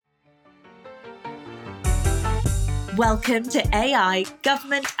Welcome to AI,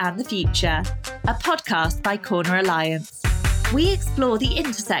 Government and the Future, a podcast by Corner Alliance. We explore the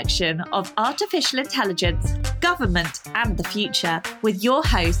intersection of artificial intelligence, government and the future with your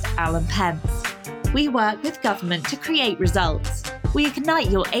host, Alan Pence. We work with government to create results. We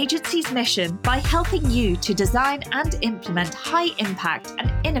ignite your agency's mission by helping you to design and implement high-impact and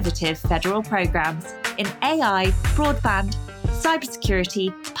innovative federal programs in AI, broadband,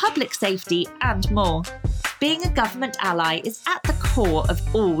 cybersecurity, public safety, and more. Being a government ally is at the core of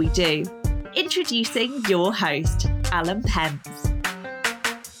all we do. Introducing your host, Alan Pence.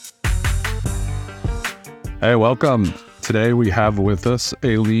 Hey, welcome. Today we have with us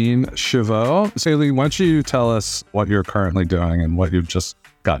Eline Chivot. So Eline, why don't you tell us what you're currently doing and what you've just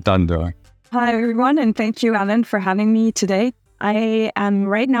got done doing? Hi, everyone, and thank you, Alan, for having me today. I am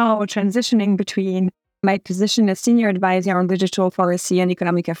right now transitioning between my position as Senior Advisor on Digital Policy and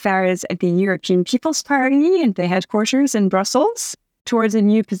Economic Affairs at the European People's Party and the headquarters in Brussels towards a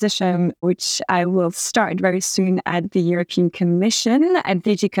new position, which I will start very soon at the European Commission at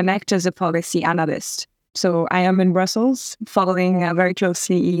DG Connect as a policy analyst. So I am in Brussels following very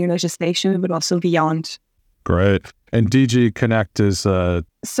closely EU legislation, but also beyond. Great. And DG Connect is...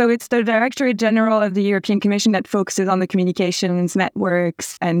 So it's the Directorate General of the European Commission that focuses on the communications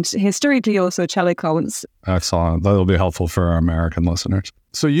networks and historically also telecoms. Excellent. That'll be helpful for our American listeners.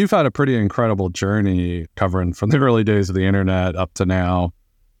 So you've had a pretty incredible journey covering from the early days of the internet up to now,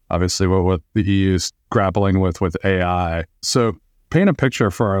 obviously what the EU's grappling with AI. So paint a picture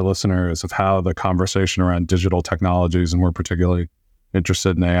for our listeners of how the conversation around digital technologies, and we're particularly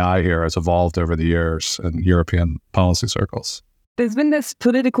interested in AI here, has evolved over the years in European policy circles. There's been this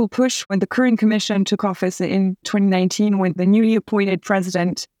political push when the current commission took office in 2019, when the newly appointed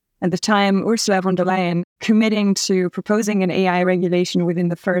president at the time, Ursula von der Leyen, committing to proposing an AI regulation within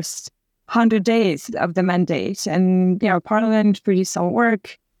the first 100 days of the mandate. And, Parliament produced some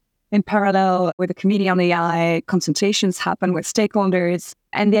work. In parallel with the Committee on AI, consultations happened with stakeholders.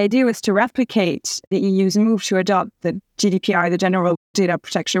 And the idea was to replicate the EU's move to adopt the GDPR, the General Data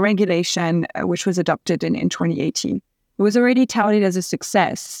Protection Regulation, which was adopted in 2018. It was already touted as a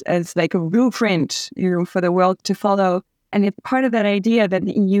success, as like a blueprint for the world to follow. And it's part of that idea that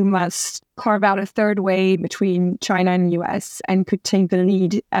the EU must carve out a third way between China and the US and could take the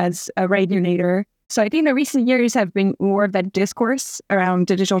lead as a regulator. So I think the recent years have been more of that discourse around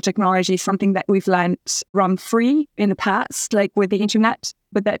digital technology, something that we've learned run free in the past, like with the internet,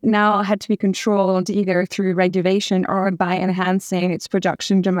 but that now had to be controlled either through regulation or by enhancing its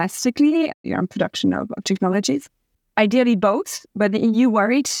production domestically, production of technologies. Ideally both, but the EU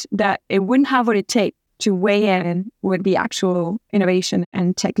worried that it wouldn't have what it takes to weigh in with the actual innovation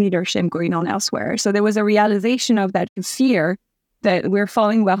and tech leadership going on elsewhere. So there was a realization of that fear that we're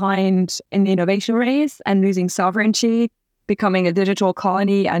falling behind in the innovation race and losing sovereignty, becoming a digital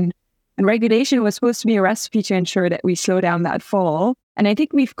colony, and regulation was supposed to be a recipe to ensure that we slow down that fall. And I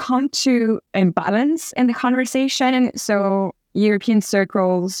think we've come to imbalance in the conversation. So European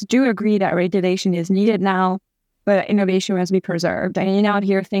circles do agree that regulation is needed now, but innovation must be preserved. And you now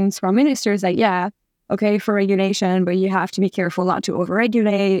hear things from ministers like, okay, for regulation, but you have to be careful not to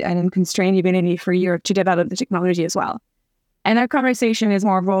overregulate and constrain the ability for Europe to develop the technology as well. And that conversation is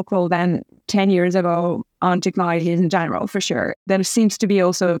more vocal than 10 years ago on technologies in general, for sure. There seems to be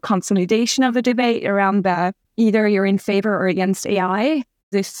also a consolidation of the debate around that either you're in favor or against AI.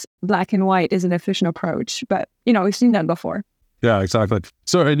 This black and white is an efficient approach, but, we've seen that before. Yeah, exactly.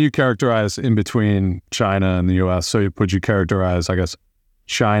 So, and you characterize in between China and the US. So would you characterize, I guess,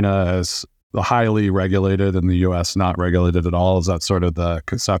 China as highly regulated and the US not regulated at all? Is that sort of the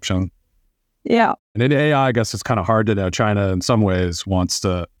conception? Yeah. And in AI, I guess it's kind of hard to know. China, in some ways, wants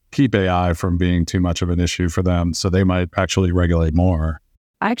to keep AI from being too much of an issue for them, so they might actually regulate more.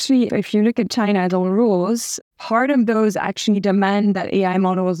 Actually, if you look at China's own rules, part of those actually demand that AI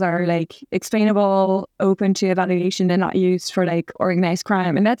models are explainable, open to evaluation, and not used for organized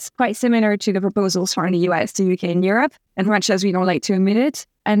crime. And that's quite similar to the proposals from the US, the UK, and Europe, as much as we don't like to admit it.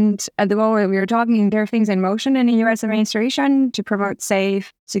 And at the moment we were talking, there are things in motion in the US administration to promote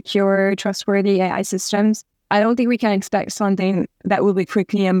safe, secure, trustworthy AI systems. I don't think we can expect something that will be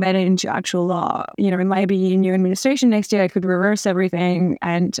quickly embedded into actual law. It might be a new administration next year. I could reverse everything.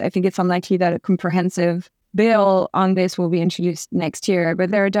 And I think it's unlikely that a comprehensive bill on this will be introduced next year.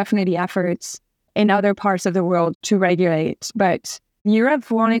 But there are definitely efforts in other parts of the world to regulate. But Europe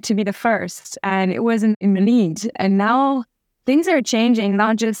wanted to be the first, and it wasn't in the lead. And now things are changing,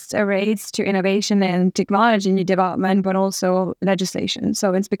 not just a race to innovation and technology development, but also legislation.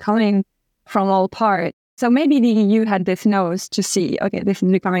 So it's becoming from all parts. So maybe the EU had this nose to see, okay, this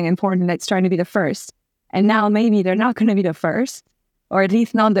is becoming important, let's try to be the first. And now maybe they're not going to be the first, or at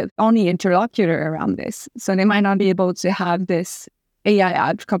least not the only interlocutor around this. So they might not be able to have this AI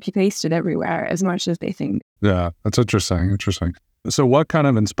app copy-pasted everywhere as much as they think. Yeah, that's interesting. So what kind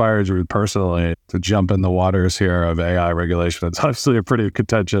of inspired you personally to jump in the waters here of AI regulation? It's obviously a pretty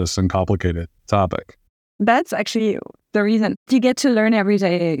contentious and complicated topic. That's actually the reason. You get to learn every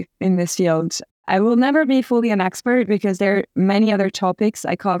day in this field. I will never be fully an expert because there are many other topics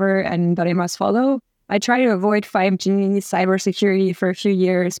I cover and that I must follow. I try to avoid 5G, cybersecurity for a few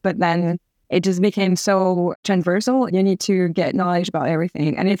years, but then it just became so transversal. You need to get knowledge about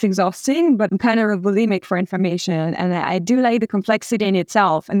everything. And it's exhausting, but I'm kind of bulimic for information. And I do like the complexity in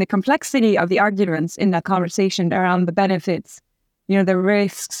itself and the complexity of the arguments in that conversation around the benefits, the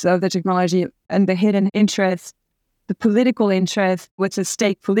risks of the technology and the hidden interest, the political interest, what's at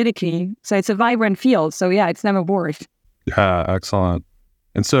stake politically. So it's a vibrant field. So yeah, it's never bored. Yeah, excellent.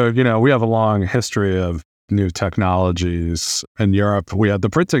 And so, we have a long history of new technologies. In Europe, we had the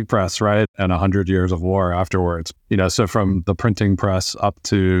printing press, right? And 100 years of war afterwards. So from the printing press up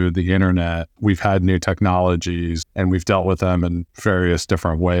to the internet, we've had new technologies and we've dealt with them in various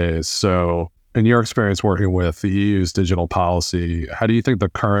different ways. So in your experience working with the EU's digital policy, how do you think the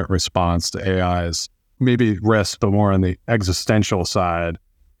current response to AI is maybe risk, but more on the existential side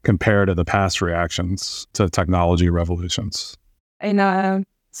compared to the past reactions to technology revolutions? In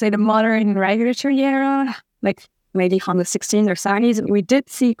say the modern regulatory era, like maybe from the 16s or 70s, we did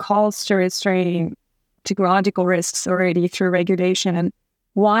see calls to restrain technological risks already through regulation,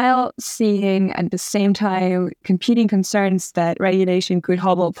 while seeing at the same time competing concerns that regulation could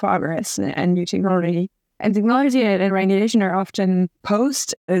hobble progress and new technology. And technology and regulation are often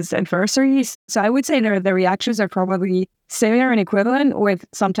posed as adversaries. So I would say the reactions are probably similar and equivalent, with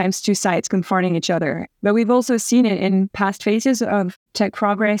sometimes two sides confronting each other. But we've also seen it in past phases of tech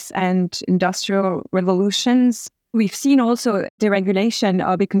progress and industrial revolutions. We've seen also deregulation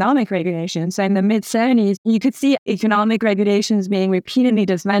of economic regulations. So in the mid-70s, you could see economic regulations being repeatedly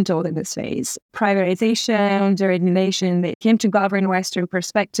dismantled in this phase. Privatization, deregulation, they came to govern Western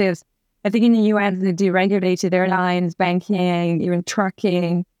perspectives. I think in the US, they deregulated airlines, banking, even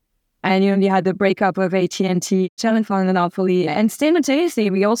trucking. And, you had the breakup of AT&T telephone monopoly. And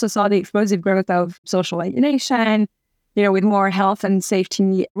simultaneously, we also saw the explosive growth of social regulation, with more health and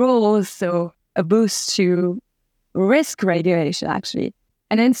safety rules. So a boost to risk regulation, actually.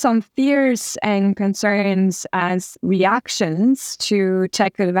 And then some fears and concerns as reactions to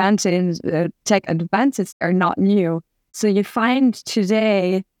tech advances are not new. So you find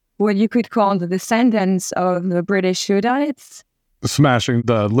today what you could call the descendants of the British Luddites. Smashing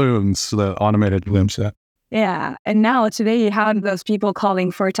the looms, the automated looms. Yeah. And now today you have those people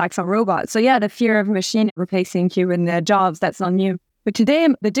calling for attacks on robots. So yeah, the fear of machine replacing human jobs, that's not new. But today,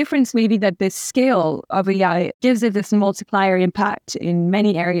 the difference may be that the scale of AI gives it this multiplier impact in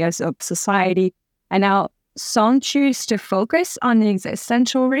many areas of society. And now some choose to focus on the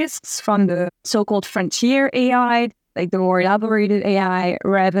existential risks from the so-called frontier AI, like the more elaborated AI,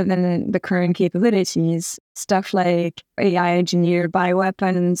 rather than the current capabilities. Stuff like AI engineered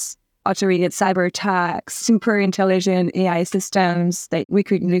bioweapons, automated cyber attacks, super intelligent AI systems that we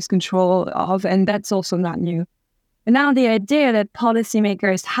could lose control of, and that's also not new. And now the idea that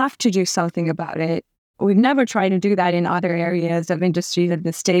policymakers have to do something about it, we've never tried to do that in other areas of industry at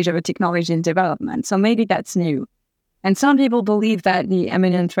this stage of a technology in development. So maybe that's new. And some people believe that the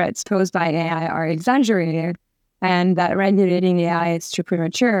imminent threats posed by AI are exaggerated and that regulating AI is too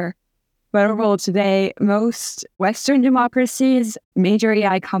premature. But overall today, most Western democracies, major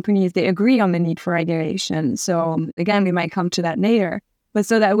AI companies, they agree on the need for regulation. So again, we might come to that later. But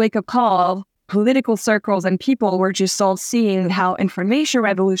so that wake-up call, political circles and people were just all seeing how information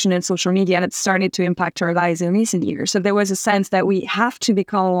revolution and social media had started to impact our lives in recent years. So there was a sense that we have to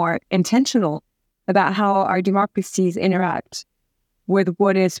become more intentional about how our democracies interact with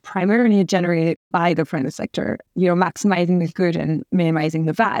what is primarily generated by the private sector, maximizing the good and minimizing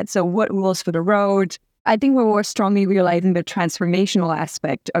the bad. So what rules for the road? I think we're more strongly realizing the transformational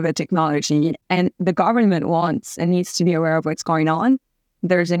aspect of the technology, and the government wants and needs to be aware of what's going on.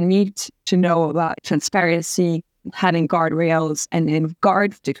 There's a need to know about transparency, having guardrails, and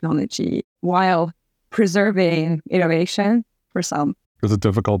guard technology while preserving innovation for some. It's a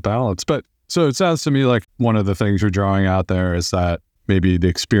difficult balance. But so it sounds to me like one of the things you're drawing out there is that maybe the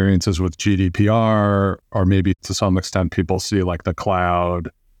experiences with GDPR, or maybe to some extent people see like the cloud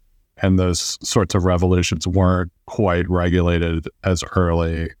and those sorts of revolutions weren't quite regulated as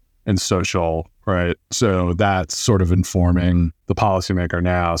early in social, right? So that's sort of informing the policymaker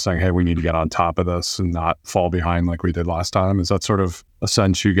now, saying, hey, we need to get on top of this and not fall behind like we did last time. Is that sort of a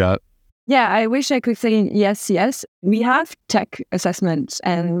sense you get? Yeah, I wish I could say yes. We have tech assessments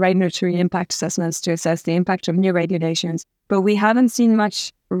and regulatory impact assessments to assess the impact of new regulations, but we haven't seen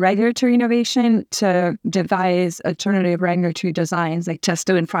much regulatory innovation to devise alternative regulatory designs, like test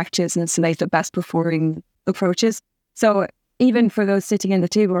it in practice and select the best performing approaches. So even for those sitting in the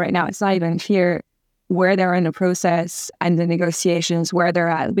table right now, it's not even clear where they're in the process and the negotiations, where they're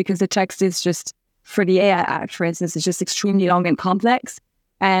at, because the text is just, for the AI Act, for instance, it's just extremely long and complex.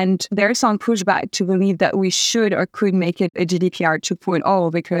 And there's some pushback to believe that we should or could make it a GDPR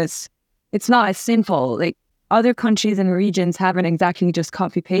 2.0 because it's not as simple. Like other countries and regions haven't exactly just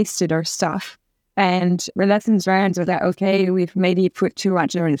copy-pasted our stuff. And the lessons learned are that, okay, we've maybe put too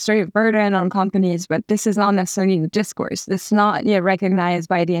much administrative burden on companies, but this is not necessarily the discourse. It's not yet recognized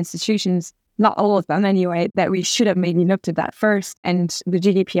by the institutions, not all of them anyway, that we should have maybe looked at that first. And the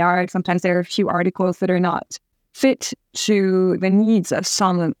GDPR, sometimes there are a few articles that are not fit to the needs of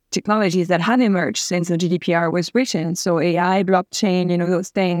some technologies that have emerged since the GDPR was written. So AI, blockchain, those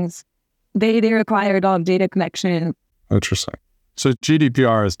things, they require a lot of data connection. Interesting. So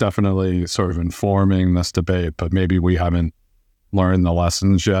GDPR is definitely sort of informing this debate, but maybe we haven't learned the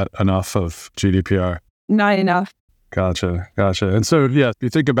lessons yet enough of GDPR. Not enough. Gotcha. And so, yeah, you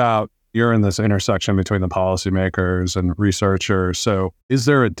think about you're in this intersection between the policymakers and researchers. So is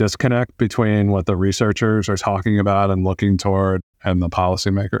there a disconnect between what the researchers are talking about and looking toward and the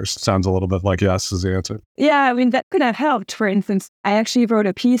policymakers? Sounds a little bit like yes is the answer. Yeah, I mean, that could have helped. For instance, I actually wrote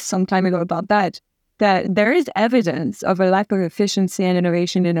a piece some time ago about that there is evidence of a lack of efficiency and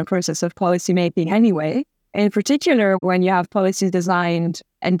innovation in the process of policymaking anyway. In particular, when you have policies designed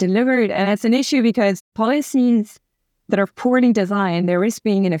and delivered. And it's an issue because policies that are poorly designed, they risk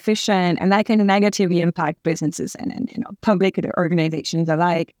being inefficient, and that can negatively impact businesses and public organizations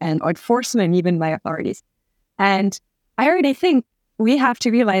alike, and enforcement even by authorities. And I already think we have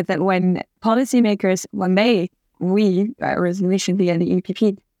to realize that when policymakers, recently in the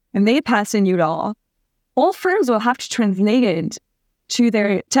EPP, and they pass a new law, all firms will have to translate it to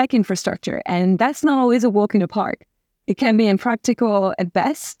their tech infrastructure, and that's not always a walk in the park. It can be impractical at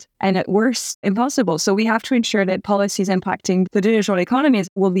best, and at worst, impossible. So we have to ensure that policies impacting the digital economies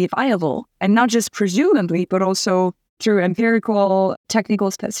will be viable, and not just presumably, but also through empirical, technical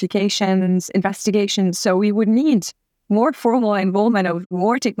specifications, investigations. So we would need more formal involvement of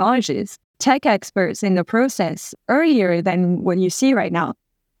more technologies, tech experts in the process earlier than what you see right now.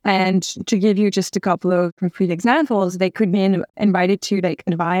 And to give you just a couple of concrete examples, they could be invited to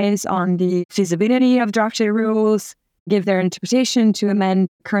advise on the feasibility of drafted rules, give their interpretation to amend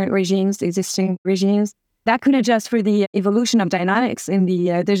current regimes, existing regimes. That could adjust for the evolution of dynamics in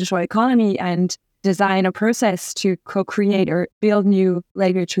the digital economy and design a process to co-create or build new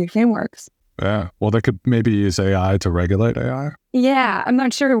regulatory frameworks. Yeah. Well, they could maybe use AI to regulate AI. Yeah. I'm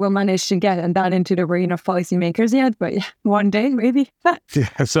not sure we'll manage to get that into the brain of policymakers yet, but one day, maybe. Yeah,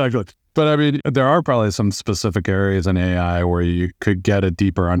 exactly. But I mean, there are probably some specific areas in AI where you could get a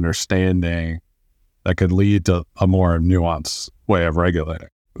deeper understanding that could lead to a more nuanced way of regulating.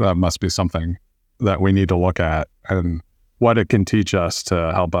 That must be something that we need to look at and what it can teach us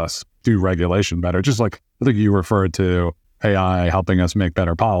to help us do regulation better. Just like I think you referred to AI helping us make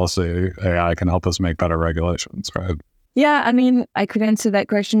better policy, AI can help us make better regulations, right? Yeah, I mean, I could answer that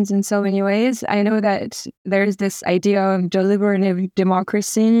question in so many ways. I know that there's this idea of deliberative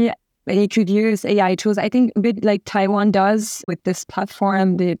democracy. You could use AI tools, I think a bit like Taiwan does with this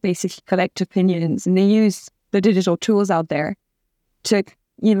platform. They basically collect opinions and they use the digital tools out there to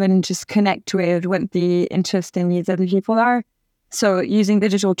even just connect with what the interest and needs of the people are. So using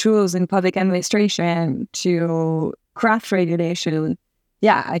digital tools in public administration to craft regulation,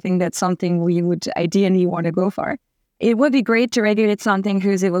 yeah, I think that's something we would ideally want to go for. It would be great to regulate something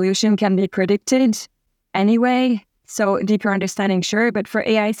whose evolution can be predicted anyway. So deeper understanding, sure, but for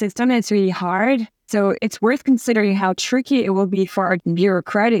AI system, it's really hard. So it's worth considering how tricky it will be for our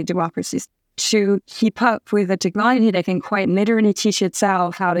bureaucratic democracies to keep up with a technology that can quite literally teach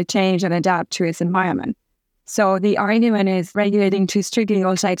itself how to change and adapt to its environment. So the argument is regulating too strictly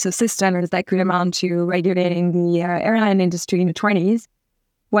all types of systems that could amount to regulating the airline industry in the 20s,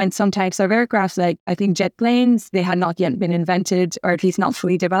 when some types of aircraft, like I think jet planes, they had not yet been invented, or at least not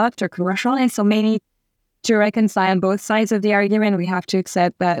fully developed or commercialized. So maybe to reconcile both sides of the argument, we have to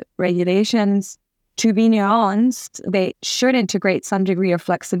accept that regulations, to be nuanced, they should integrate some degree of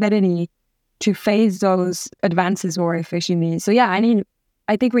flexibility to phase those advances more efficiently. So yeah,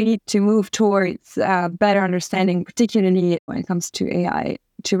 I think we need to move towards better understanding, particularly when it comes to AI,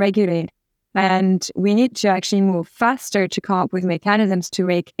 to regulate. And we need to actually move faster to come up with mechanisms to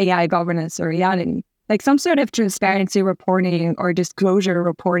make AI governance a reality. Like some sort of transparency reporting or disclosure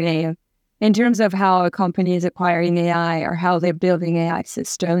reporting in terms of how a company is acquiring AI or how they're building AI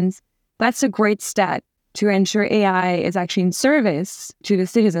systems, that's a great step to ensure AI is actually in service to the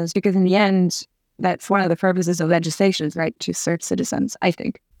citizens, because in the end, that's one of the purposes of legislation, right? To serve citizens, I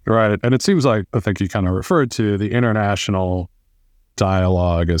think. Right. And it seems like, I think you kind of referred to, the international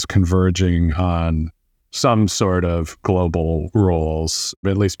dialogue is converging on some sort of global rules.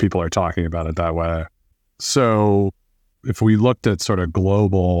 At least people are talking about it that way. So if we looked at sort of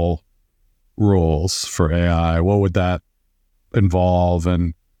global rules for AI, what would that involve?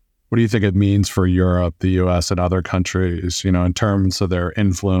 And what do you think it means for Europe, the US, and other countries, in terms of their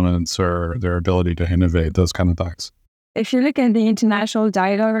influence or their ability to innovate, those kind of things? If you look at the international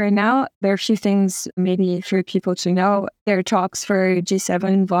dialogue right now, there are a few things maybe for people to know. There are talks for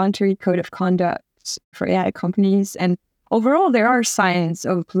G7 voluntary code of conduct for AI companies. And overall, there are signs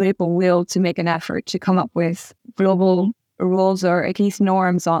of political will to make an effort to come up with global rules or at least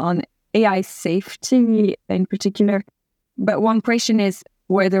norms on AI safety in particular. But one question is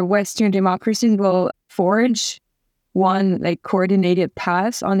whether Western democracies will forge one coordinated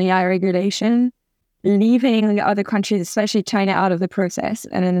path on AI regulation, leaving other countries, especially China, out of the process.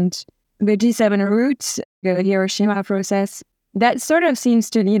 And the G7 route, the Hiroshima process, that sort of seems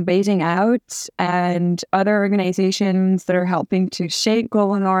to be phasing out, and other organizations that are helping to shape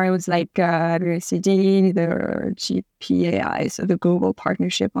global norms like the OECD, the GPAI, so the Global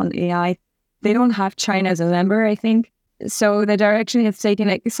Partnership on AI, they don't have China as a member, I think. So the direction it's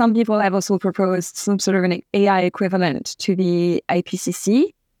taken, some people have also proposed some sort of an AI equivalent to the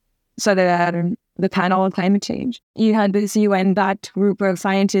IPCC, so that the panel on climate change. You had this UN-backed group of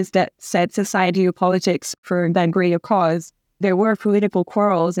scientists that said society or politics for that greater cause. There were political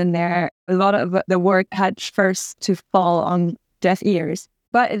quarrels in there. A lot of the work had first to fall on deaf ears.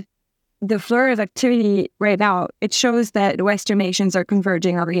 But the flurry of activity right now, it shows that Western nations are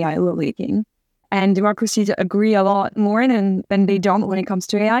converging on AI rulemaking. And democracies agree a lot more than they don't when it comes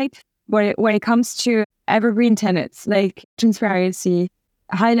to AI. But when it comes to evergreen tenets like transparency,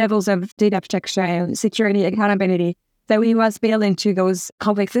 high levels of data protection, security, accountability, that we must build into those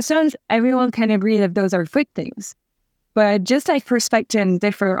complex systems, everyone can agree that those are good things. But just like perspectives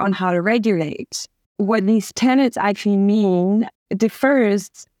differ on how to regulate, what these tenets actually mean differs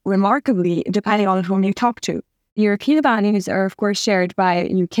remarkably depending on whom you talk to. European values are, of course, shared by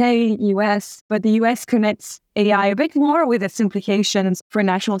UK, US, but the US connects AI a bit more with its implications for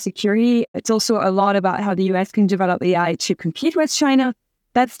national security. It's also a lot about how the US can develop AI to compete with China.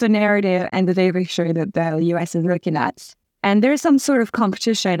 That's the narrative and the big picture that the US is looking at. And there's some sort of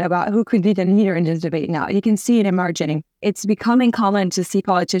competition about who could be the leader in this debate now. You can see it emerging. It's becoming common to see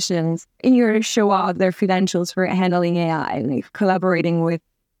politicians eager to show off their credentials for handling AI, like collaborating with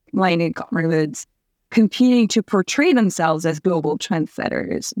mining governments, competing to portray themselves as global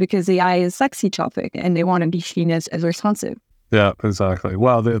trendsetters because AI is a sexy topic and they want to be seen as responsive. Yeah, exactly.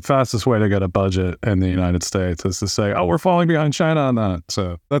 Well, the fastest way to get a budget in the United States is to say, we're falling behind China on that.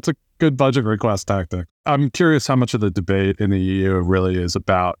 So that's a good budget request tactic. I'm curious how much of the debate in the EU really is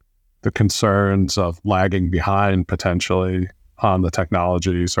about the concerns of lagging behind potentially on the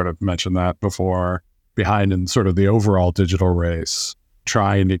technology. You sort of mentioned that before, behind in sort of the overall digital race,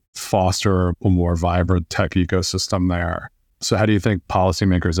 trying to foster a more vibrant tech ecosystem there. So how do you think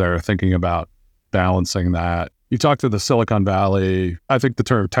policymakers are thinking about balancing that? You talk to the Silicon Valley, I think the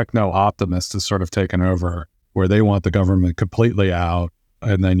term techno-optimist has sort of taken over, where they want the government completely out.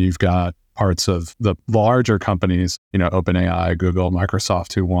 And then you've got parts of the larger companies, OpenAI, Google,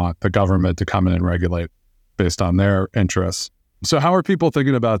 Microsoft, who want the government to come in and regulate based on their interests. So how are people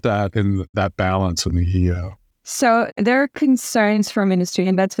thinking about that in that balance in the EU? So there are concerns from industry,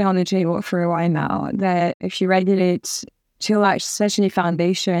 and that's been on the table for a while now, that if you regulate too large, especially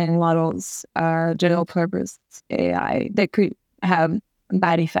foundation models, general purpose AI, that could have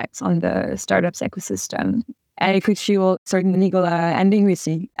bad effects on the startups ecosystem. And it could fuel certain legal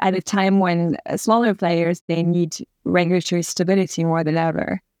ambiguity at a time when smaller players, they need regulatory stability more than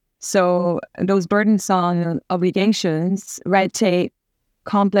ever. So those burdensome obligations, red tape,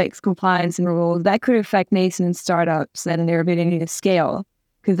 complex compliance and rules, that could affect nascent startups and their ability to scale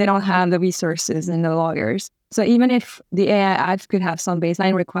because they don't have the resources and the lawyers. So even if the AI Act could have some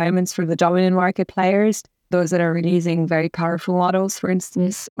baseline requirements for the dominant market players, those that are releasing very powerful models, for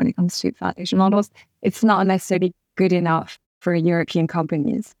instance, when it comes to foundation models, it's not necessarily good enough for European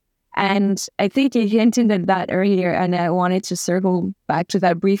companies. And I think you hinted at that earlier, and I wanted to circle back to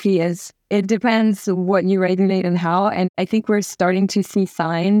that briefly, is it depends what you regulate and how. And I think we're starting to see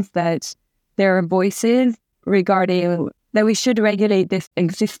signs that there are voices regarding that we should regulate this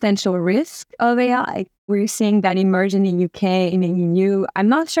existential risk of AI. We're seeing that emerge in the UK, in the EU. I'm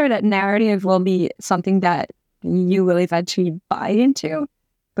not sure that narrative will be something that you will eventually buy into,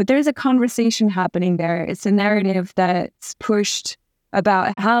 but there's a conversation happening there. It's a narrative that's pushed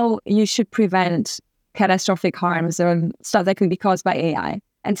about how you should prevent catastrophic harms or stuff that could be caused by AI.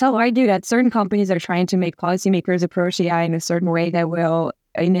 And so I argue that certain companies are trying to make policymakers approach AI in a certain way that will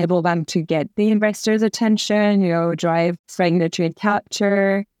enable them to get the investors' attention, drive regulatory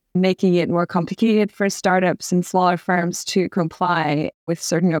capture, making it more complicated for startups and smaller firms to comply with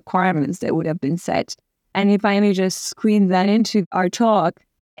certain requirements that would have been set. And if I may just squeeze that into our talk,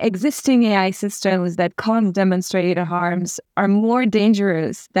 existing AI systems that cause demonstrated harms are more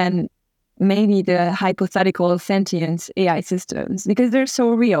dangerous than maybe the hypothetical sentient AI systems because they're so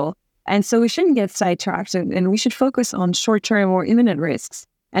real. And so we shouldn't get sidetracked and we should focus on short-term or imminent risks.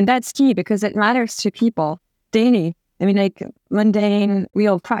 And that's key because it matters to people daily. I mean, like mundane,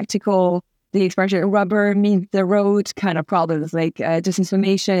 real, practical, the expression rubber meets the road kind of problems like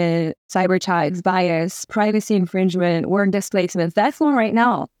disinformation, cyber attacks, bias, privacy infringement, work displacement. That's more right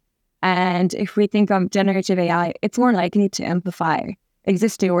now. And if we think of generative AI, it's more likely to amplify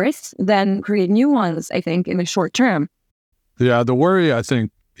existing risks than create new ones, I think, in the short term. Yeah, the worry, I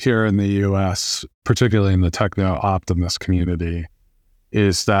think, here in the US, particularly in the techno-optimist community,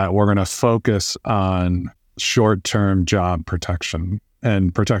 is that we're going to focus on short-term job protection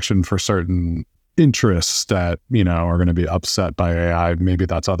and protection for certain interests that, are going to be upset by AI. Maybe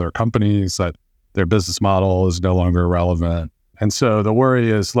that's other companies that their business model is no longer relevant. And so the worry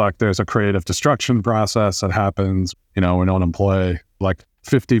is, look, there's a creative destruction process that happens. We don't employ like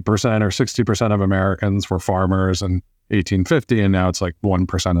 50% or 60% of Americans were farmers in 1850, and now it's like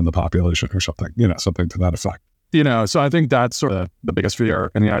 1% of the population or something, something to that effect. So I think that's sort of the biggest fear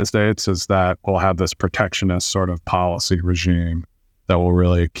in the United States is that we'll have this protectionist sort of policy regime that will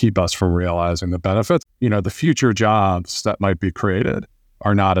really keep us from realizing the benefits. The future jobs that might be created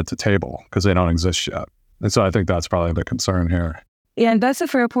are not at the table because they don't exist yet. And so I think that's probably the concern here. Yeah, and that's a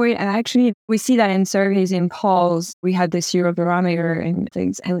fair point. And actually, we see that in surveys, in polls. We had this Eurobarometer and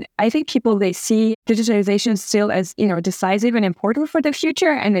things. And I think people, they see digitalization still as, decisive and important for the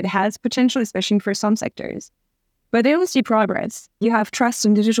future. And it has potential, especially for some sectors. But they don't see progress. You have trust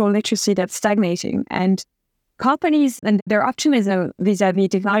in digital literacy that's stagnating. And companies and their optimism vis-a-vis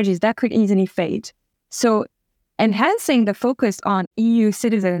technologies, that could easily fade. So enhancing the focus on EU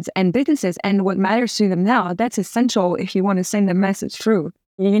citizens and businesses and what matters to them now, that's essential if you want to send a message through.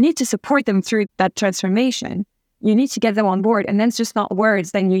 You need to support them through that transformation. You need to get them on board. And that's just not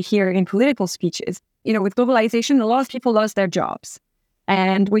words that you hear in political speeches. With globalization, a lot of people lost their jobs.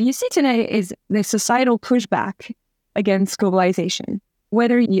 And what you see today is the societal pushback against globalization.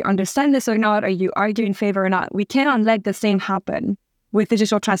 Whether you understand this or not, or you argue in favor or not, we cannot let the same happen with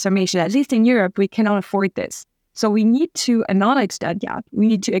digital transformation. At least in Europe, we cannot afford this. So we need to acknowledge that gap. We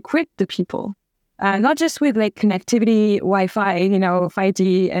need to equip the people, not just with like connectivity, Wi-Fi,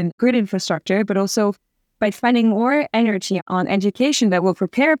 5G and grid infrastructure, but also by spending more energy on education that will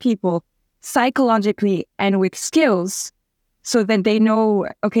prepare people psychologically and with skills so that they know,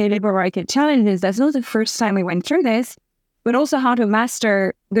 okay, labor market challenges, that's not the first time we went through this, but also how to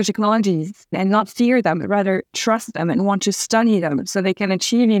master the technologies and not fear them, but rather trust them and want to study them so they can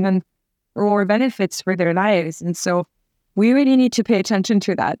achieve even more benefits for their lives. And so we really need to pay attention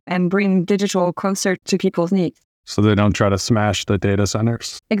to that and bring digital closer to people's needs. So they don't try to smash the data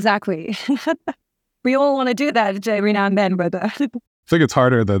centers? Exactly. We all want to do that every now and then, but I think it's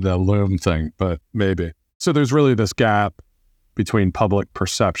harder than the Loom thing, but maybe. So there's really this gap between public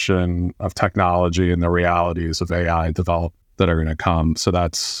perception of technology and the realities of AI development that are going to come. So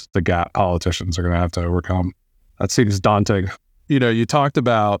that's the gap politicians are going to have to overcome. That seems daunting. You talked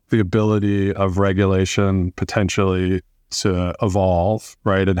about the ability of regulation potentially to evolve,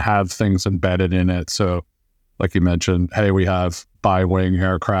 right, and have things embedded in it. So like you mentioned, hey, we have bi-wing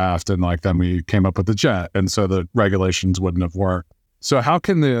aircraft and then we came up with the jet. And so the regulations wouldn't have worked. So how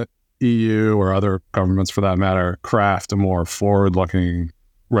can the EU or other governments for that matter craft a more forward-looking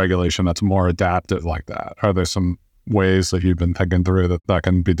regulation that's more adaptive like that? Are there some ways that you've been thinking through that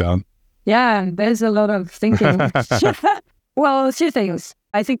can be done? Yeah, there's a lot of thinking. Well, a few things.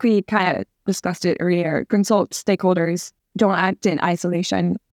 I think we kind of discussed it earlier. Consult stakeholders. Don't act in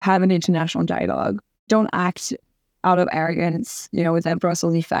isolation. Have an international dialogue. Don't act out of arrogance, with that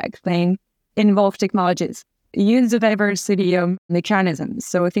Brussels effect thing. Involve technologies. Use the diversity of mechanisms.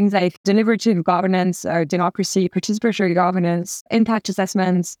 So things like deliberative governance, or democracy, participatory governance, impact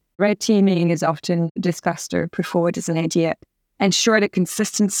assessments, red teaming is often discussed or put forward as an idea. Ensure the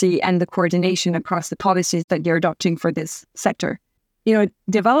consistency and the coordination across the policies that you're adopting for this sector.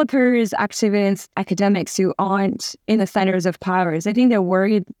 developers, activists, academics who aren't in the centers of powers, I think they're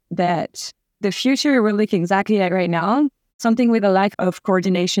worried that the future will look exactly like right now, something with a lack of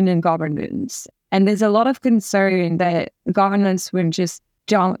coordination and governance. And there's a lot of concern that governance will just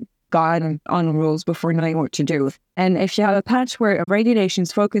jump on rules before knowing what to do. And if you have a patchwork of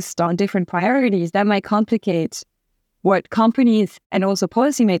regulations focused on different priorities, that might complicate what companies and also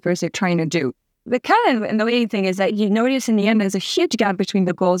policymakers are trying to do. The kind of annoying thing is that you notice in the end, there's a huge gap between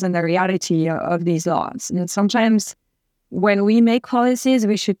the goals and the reality of these laws. And sometimes when we make policies,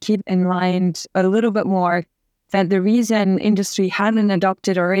 we should keep in mind a little bit more that the reason industry hasn't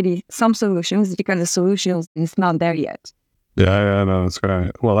adopted already some solutions is because the solution is not there yet. Yeah, no, that's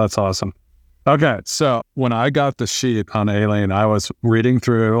great. Well, that's awesome. Okay, so when I got the sheet on Eline, I was reading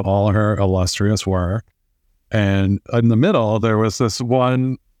through all her illustrious work. And in the middle, there was this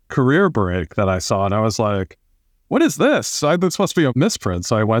one career break that I saw, and I was like, what is this? This must be a misprint.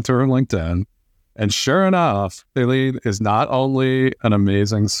 So I went to her LinkedIn, and sure enough, Eline is not only an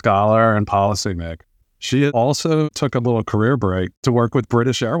amazing scholar and policymaker, she also took a little career break to work with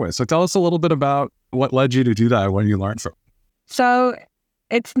British Airways. So tell us a little bit about what led you to do that, when you learned from it. So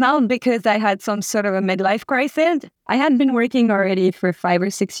it's not because I had some sort of a midlife crisis. I had been working already for 5 or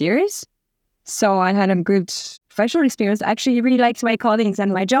 6 years. So I had a good professional experience. I actually really liked my colleagues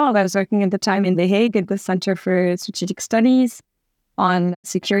and my job. I was working at the time in The Hague at the Center for Strategic Studies on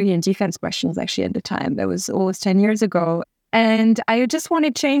security and defense questions, actually, at the time. That was almost 10 years ago. And I just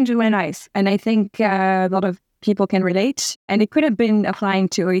wanted change in my life. And I think a lot of people can relate. And it could have been applying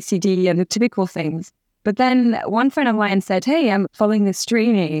to OECD and the typical things. But then one friend of mine said, hey, I'm following this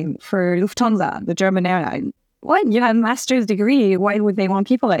training for Lufthansa, the German airline. What? You have a master's degree. Why would they want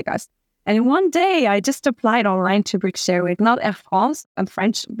people like us? And one day I just applied online to British Airways, not Air France, I'm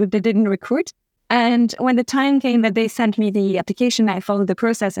French, but they didn't recruit. And when the time came that they sent me the application, I followed the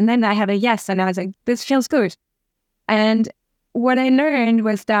process. And then I had a yes. And I was like, this feels good. And what I learned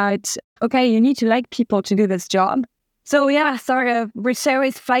was that, okay, you need to like people to do this job. So yeah, British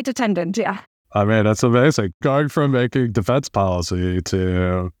Airways flight attendant, yeah. I mean, that's amazing. Going from making defense policy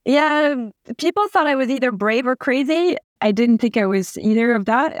to... Yeah, people thought I was either brave or crazy. I didn't think I was either of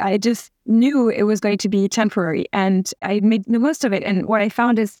that. I just knew it was going to be temporary, and I made the most of it. And what I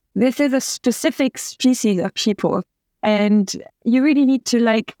found is this is a specific species of people, and you really need to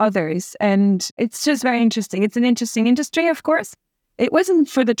like others. And it's just very interesting. It's an interesting industry, of course. It wasn't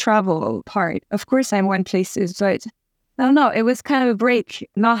for the travel part. Of course, I went places, but I don't know. It was kind of a break,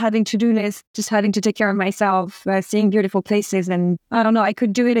 not having to do this, just having to take care of myself, seeing beautiful places. And I don't know, I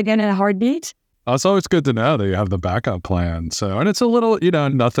could do it again in a heartbeat. It's always good to know that you have the backup plan. So, and it's a little,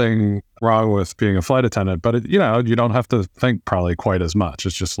 nothing wrong with being a flight attendant, but, you don't have to think probably quite as much.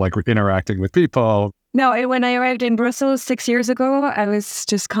 It's just like interacting with people. No, when I arrived in Brussels 6 years ago, I was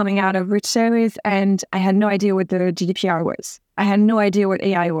just coming out of British Airways and I had no idea what the GDPR was. I had no idea what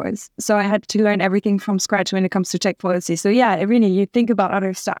AI was. So I had to learn everything from scratch when it comes to tech policy. So yeah, really, you think about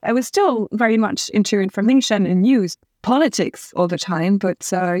other stuff. I was still very much into information and news, politics all the time, but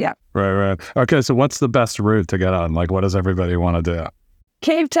yeah. Right. Okay, so what's the best route to get on? Like, what does everybody want to do?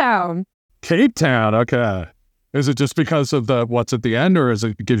 Cape Town. Cape Town, okay. Is it just because of what's at the end, or is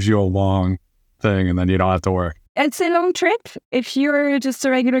it gives you a long thing and then you don't have to work? It's a long trip. If you're just a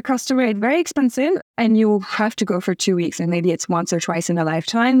regular customer, it's very expensive and you have to go for 2 weeks, and maybe it's once or twice in a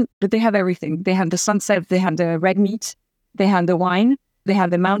lifetime. But they have everything. They have the sunset, they have the red meat, they have the wine, they have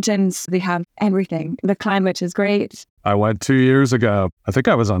the mountains, they have everything. The climate is great. I went 2 years ago. I think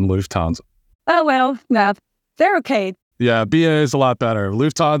I was on Lufthansa. Oh, well, no, they're okay. Yeah, BA is a lot better.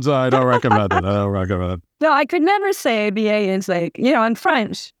 Lufthansa, I don't recommend it. No, I could never say BA is like, I'm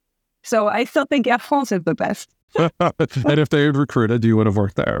French. So I still think Air France is the best. And if they had recruited, you would have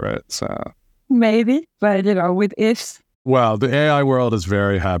worked there, right? So maybe, but with ifs. Well, the AI world is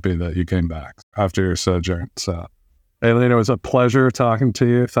very happy that you came back after your sojourn. So, Eline, it was a pleasure talking to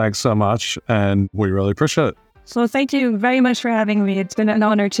you. Thanks so much, and we really appreciate it. So thank you very much for having me. It's been an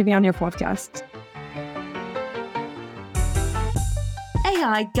honor to be on your podcast.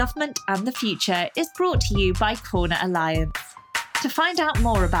 AI, Government and the Future is brought to you by Corner Alliance. To find out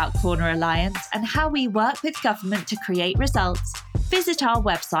more about Corner Alliance and how we work with government to create results, visit our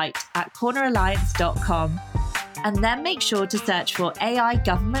website at corneralliance.com. And then make sure to search for AI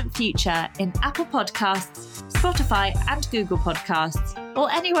Government Future in Apple Podcasts, Spotify and Google Podcasts,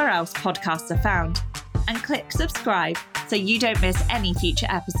 or anywhere else podcasts are found. And click subscribe so you don't miss any future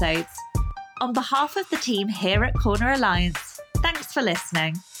episodes. On behalf of the team here at Corner Alliance, thanks for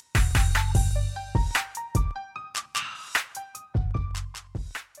listening.